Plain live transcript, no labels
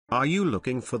Are you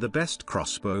looking for the best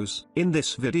crossbows? In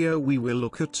this video we will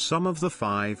look at some of the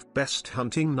 5 best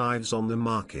hunting knives on the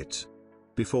market.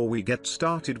 Before we get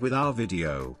started with our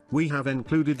video, we have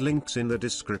included links in the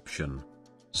description.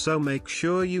 So make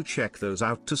sure you check those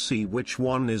out to see which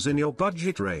one is in your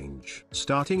budget range.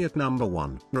 Starting at number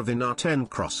 1, Ravin R10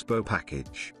 Crossbow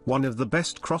Package. One of the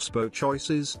best crossbow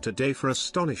choices today for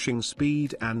astonishing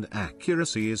speed and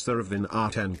accuracy is the Ravin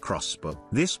R10 Crossbow.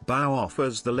 This bow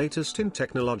offers the latest in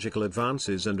technological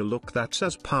advances and a look that's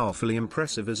as powerfully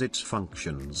impressive as its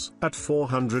functions. At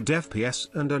 400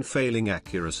 FPS and unfailing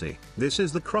accuracy, this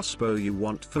is the crossbow you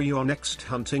want for your next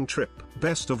hunting trip.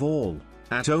 Best of all,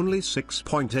 at only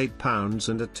 6.8 pounds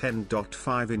and a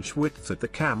 10.5-inch width at the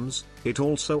cams, it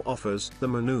also offers the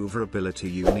maneuverability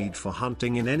you need for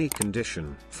hunting in any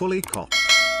condition. Fully cocked,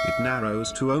 it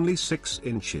narrows to only 6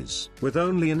 inches. With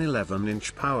only an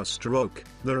 11-inch power stroke,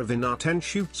 the Ravin R10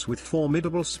 shoots with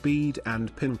formidable speed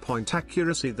and pinpoint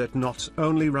accuracy that not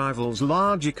only rivals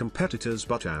larger competitors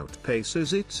but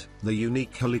outpaces it. The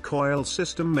unique helicoil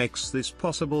system makes this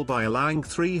possible by allowing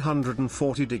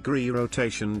 340-degree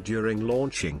rotation during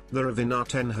launching. The Ravin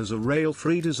R10 has a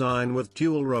rail-free design with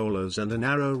dual rollers and an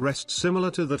arrow rest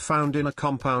similar to that found in a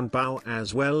compound bow,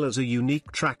 as well as a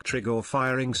unique track trigger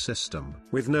firing system.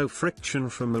 With no friction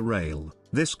from the rail,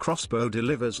 this crossbow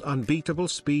delivers unbeatable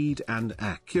speed and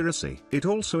accuracy. It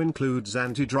also includes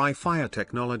anti-dry fire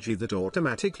technology that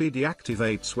automatically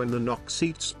deactivates when the nock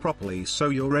seats properly so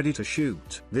you're ready to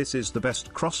shoot. This is the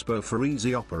best crossbow for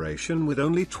easy operation with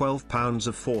only 12 pounds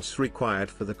of force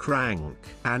required for the crank.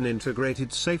 An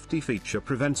integrated safety feature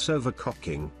prevents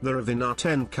overcocking. The Ravin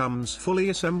R10 comes fully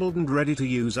assembled and ready to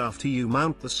use after you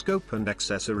mount the scope and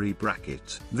accessory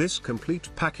bracket. This complete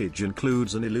package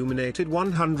includes an illuminated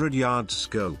 100-yard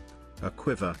scope, a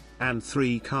quiver, and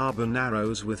 3 carbon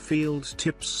arrows with field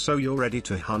tips so you're ready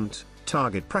to hunt,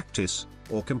 target practice,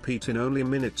 or compete in only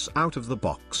minutes out of the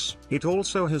box. It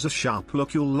also has a sharp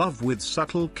look you'll love with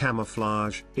subtle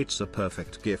camouflage. It's a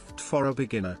perfect gift for a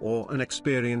beginner or an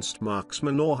experienced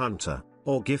marksman or hunter,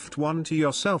 or gift one to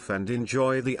yourself and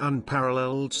enjoy the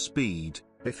unparalleled speed,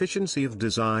 efficiency of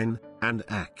design, and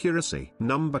accuracy.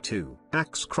 Number 2,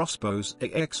 Axe Crossbows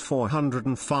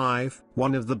AX405.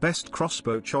 One of the best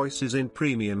crossbow choices in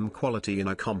premium quality in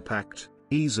a compact,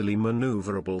 easily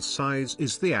maneuverable size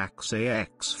is the Axe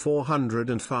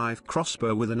AX405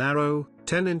 crossbow with an narrow,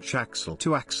 10-inch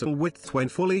axle-to-axle width when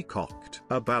fully cocked.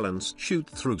 A balanced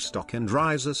shoot-through stock and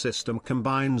riser system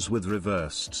combines with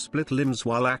reversed split limbs,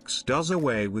 while Axe does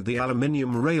away with the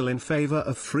aluminium rail in favor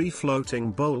of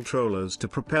free-floating bolt rollers to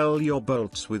propel your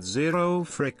bolts with zero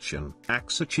friction.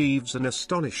 Axe achieves an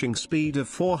astonishing speed of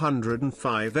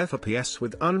 405 FPS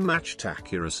with unmatched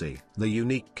accuracy. The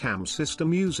unique cam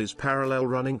system uses parallel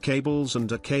running cables and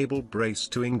a cable brace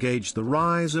to engage the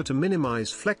riser to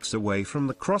minimize flex away from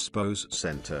the crossbow's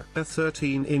center. A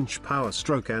 13-inch power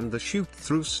stroke and the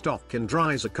shoot-through stock and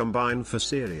riser combine for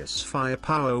serious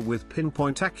firepower with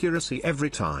pinpoint accuracy every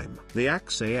time. The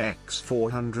Axe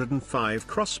AX405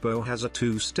 crossbow has a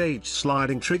 2-stage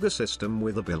sliding trigger system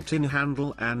with a built-in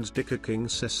handle and decocking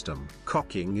system.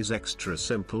 Cocking is extra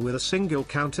simple with a single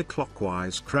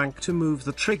counterclockwise crank to move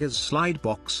the trigger's slide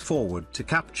box forward to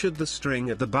capture the string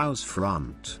at the bow's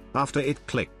front. After it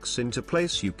clicks into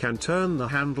place, you can turn the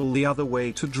handle the other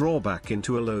way to draw back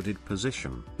into a loaded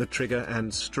position. The trigger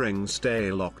and string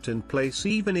stay locked in place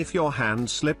even if your hand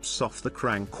slips off the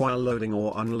crank while loading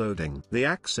or unloading. The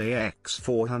Axe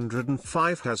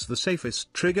AX405 has the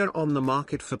safest trigger on the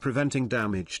market for preventing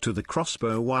damage to the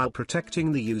crossbow while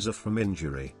protecting the user from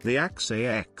injury. The Axe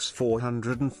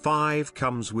AX405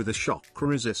 comes with a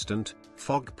shock-resistant,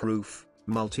 fog-proof,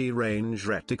 multi-range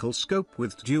reticle scope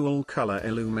with dual-color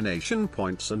illumination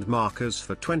points and markers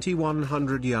for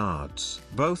 2100 yards.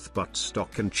 Both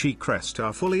buttstock and cheek rest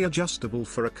are fully adjustable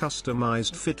for a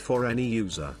customized fit for any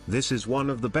user. This is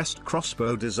one of the best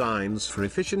crossbow designs for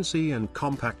efficiency and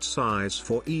compact size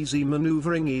for easy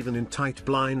maneuvering even in tight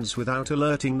blinds without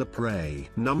alerting the prey.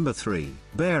 Number 3,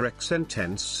 Bear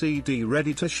X-Intense CD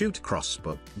Ready-to-Shoot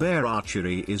Crossbow. Bear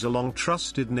Archery is a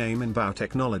long-trusted name in bow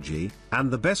technology, and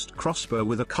the best crossbow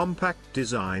with a compact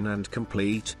design and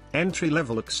complete,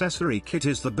 entry-level accessory kit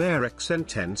is the Bear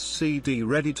X-Intense CD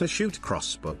Ready-to-Shoot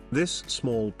Crossbow. This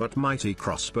small but mighty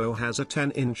crossbow has a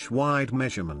 10-inch wide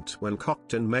measurement when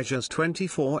cocked and measures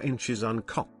 24 inches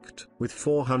uncocked. With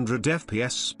 400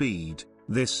 FPS speed,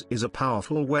 this is a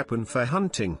powerful weapon for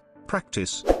hunting,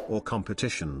 practice, or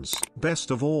competitions.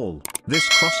 Best of all, this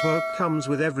crossbow comes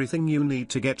with everything you need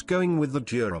to get going with the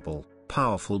durable,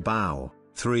 powerful bow,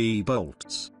 3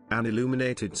 bolts, an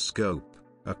illuminated scope,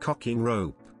 a cocking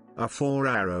rope, a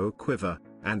 4-arrow quiver,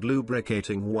 and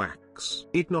lubricating wax.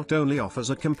 It not only offers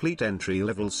a complete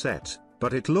entry-level set,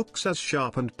 but it looks as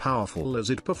sharp and powerful as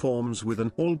it performs with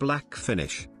an all-black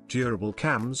finish, durable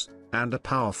cams, and a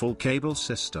powerful cable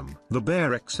system. The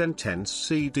Bear X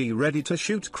CD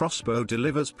ready-to-shoot crossbow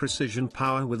delivers precision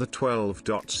power with a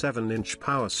 12.7-inch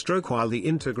power stroke, while the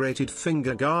integrated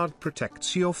finger guard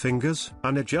protects your fingers.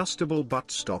 An adjustable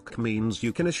buttstock means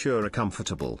you can assure a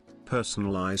comfortable,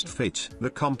 personalized fit. The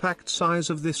compact size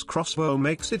of this crossbow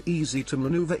makes it easy to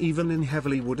maneuver even in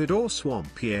heavily wooded or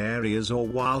swampy areas, or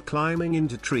while climbing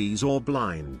into trees or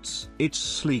blinds. It's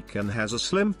sleek and has a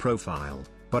slim profile,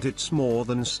 but it's more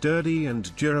than sturdy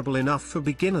and durable enough for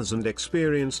beginners and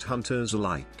experienced hunters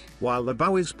alike. While the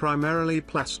bow is primarily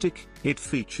plastic, it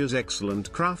features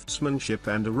excellent craftsmanship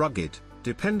and a rugged,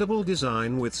 dependable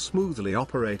design with smoothly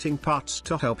operating parts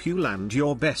to help you land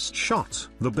your best shot.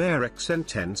 The Bear X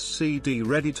CD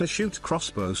ready-to-shoot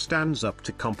crossbow stands up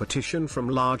to competition from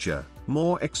larger,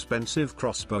 more expensive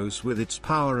crossbows with its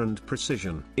power and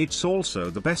precision. It's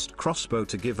also the best crossbow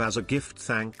to give as a gift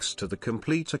thanks to the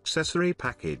complete accessory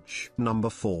package. Number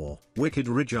 4. Wicked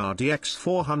Ridge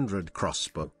AX405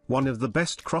 Crossbow. One of the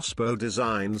best crossbow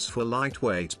designs for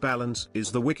lightweight balance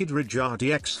is the Wicked Ridge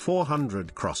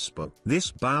AX405 Crossbow.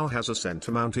 This bow has a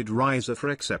center-mounted riser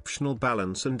for exceptional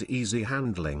balance and easy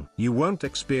handling. You won't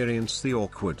experience the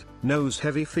awkward,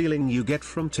 nose-heavy feeling you get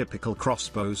from typical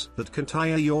crossbows that can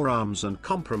tire your arms and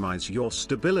compromise your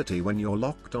stability when you're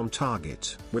locked on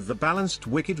target. With the balanced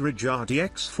Wicked Ridge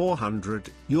AX405,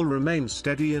 you'll remain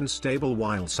steady and stable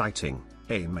while sighting,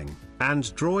 aiming,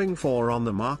 and drawing for on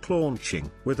the mark.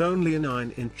 Launching with only a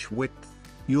 9-inch width,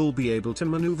 you'll be able to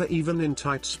maneuver even in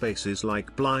tight spaces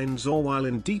like blinds or while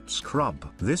in deep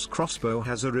scrub. This crossbow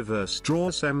has a reverse draw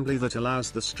assembly that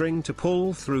allows the string to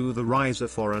pull through the riser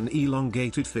for an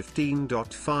elongated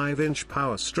 15.5-inch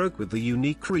power stroke with the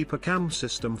unique Reaper cam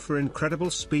system for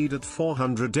incredible speed at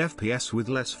 400 FPS with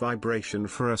less vibration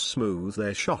for a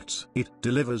smoother shot. It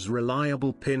delivers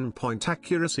reliable pinpoint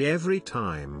accuracy every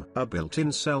time. A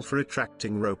built-in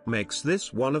self-retracting rope makes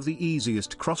this one of the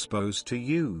easiest crossbows to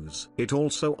use. It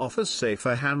also offers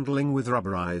safer handling with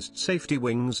rubberized safety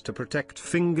wings to protect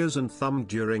fingers and thumb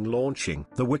during launching.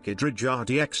 The Wicked Ridge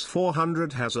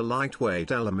AX405 has a lightweight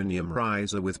aluminium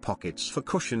riser with pockets for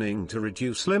cushioning to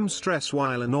reduce limb stress,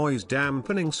 while a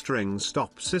noise-dampening string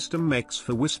stop system makes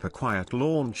for whisper-quiet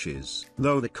launches.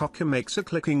 Though the cocker makes a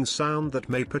clicking sound that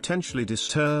may potentially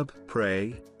disturb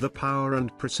prey, the power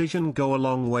and precision go a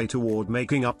long way toward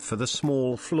making up for the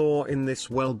small flaw in this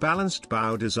well-balanced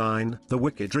bow design. The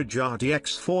Wicked Ridge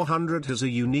AX405 has a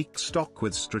unique stock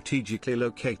with strategically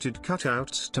located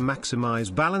cutouts to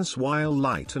maximize balance while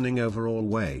lightening overall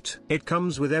weight. It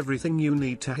comes with everything you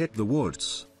need to hit the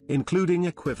woods, including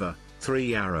a quiver,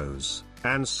 3 arrows,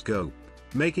 and scope,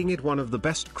 making it one of the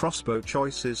best crossbow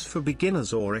choices for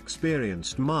beginners or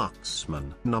experienced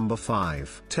marksmen. Number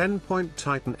 5. TenPoint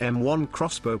Titan M1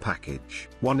 Crossbow Package.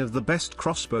 One of the best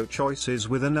crossbow choices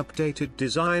with an updated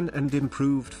design and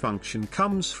improved function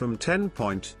comes from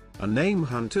TenPoint, a name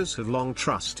hunters have long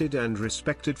trusted and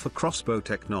respected for crossbow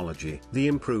technology. The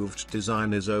improved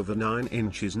design is over 9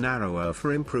 inches narrower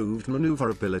for improved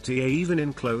maneuverability even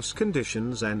in close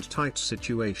conditions and tight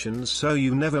situations, so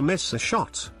you never miss a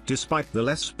shot. Despite the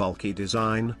less bulky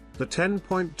design, the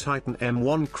TenPoint Titan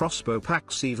M1 crossbow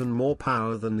packs even more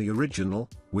power than the original,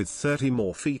 with 30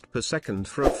 more feet per second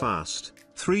for a fast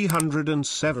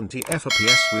 370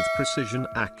 FPS with precision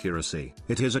accuracy.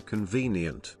 It is a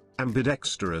convenient,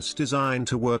 ambidextrous design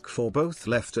to work for both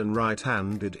left and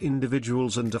right-handed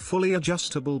individuals, and a fully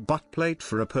adjustable butt plate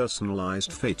for a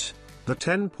personalized fit. The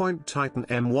TenPoint Titan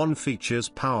M1 features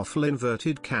powerful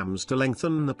inverted cams to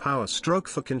lengthen the power stroke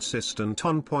for consistent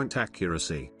on-point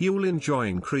accuracy. You'll enjoy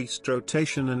increased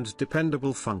rotation and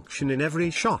dependable function in every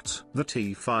shot. The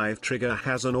T5 trigger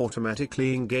has an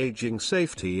automatically engaging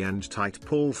safety and tight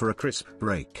pull for a crisp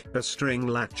break. A string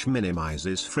latch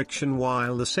minimizes friction,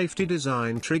 while the safety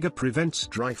design trigger prevents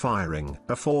dry firing.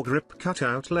 A foregrip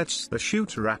cutout lets the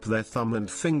shooter wrap their thumb and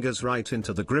fingers right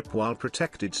into the grip while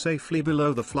protected safely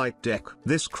below the flight deck.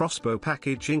 This crossbow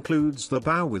package includes the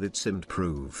bow with its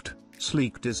improved,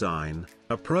 sleek design,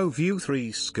 a Pro View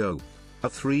 3 scope, a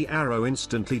 3-arrow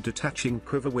instantly detaching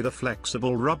quiver with a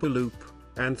flexible rubber loop,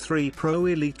 and 3 Pro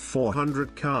Elite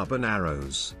 400 carbon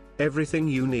arrows. Everything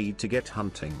you need to get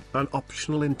hunting. An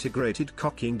optional integrated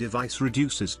cocking device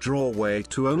reduces draw weight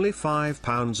to only 5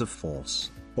 pounds of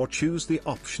force, or choose the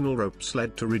optional rope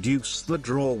sled to reduce the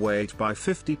draw weight by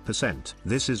 50%.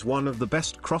 This is one of the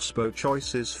best crossbow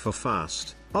choices for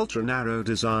fast, ultra-narrow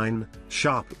design,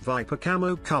 sharp Viper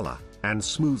camo color, and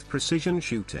smooth precision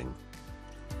shooting.